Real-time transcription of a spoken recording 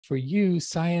for you,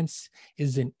 science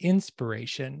is an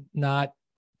inspiration, not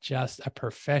just a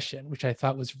profession, which I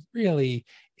thought was really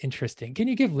interesting. Can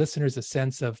you give listeners a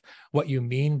sense of what you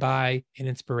mean by an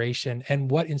inspiration and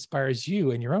what inspires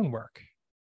you in your own work?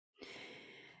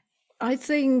 I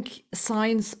think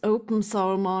science opens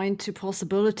our mind to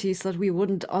possibilities that we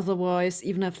wouldn't otherwise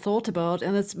even have thought about.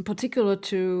 And it's in particular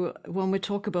to when we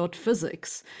talk about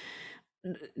physics.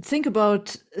 Think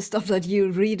about stuff that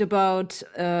you read about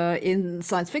in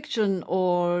science fiction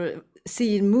or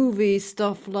see in movies,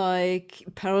 stuff like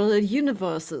parallel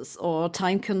universes or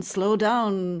time can slow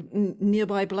down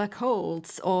nearby black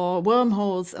holes or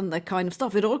wormholes and that kind of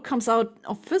stuff. It all comes out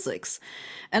of physics.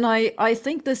 And I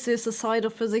think this is a side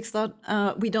of physics that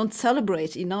we don't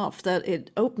celebrate enough, that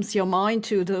it opens your mind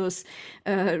to those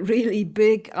really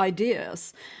big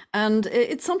ideas. And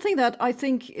it's something that I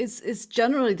think is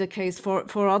generally the case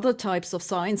for other types of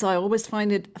science. I always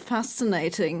find it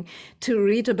fascinating to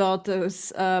read about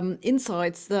those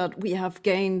insights that we have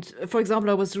gained. For example,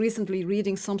 I was recently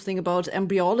reading something about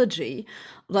embryology,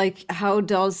 like how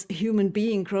does human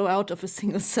being grow out of a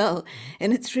single cell?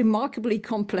 And it's remarkably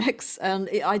complex, and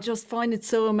I just find it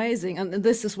so amazing. And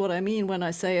this is what I mean when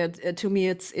I say it. To me,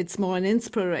 it's more an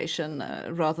inspiration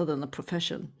rather than a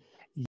profession.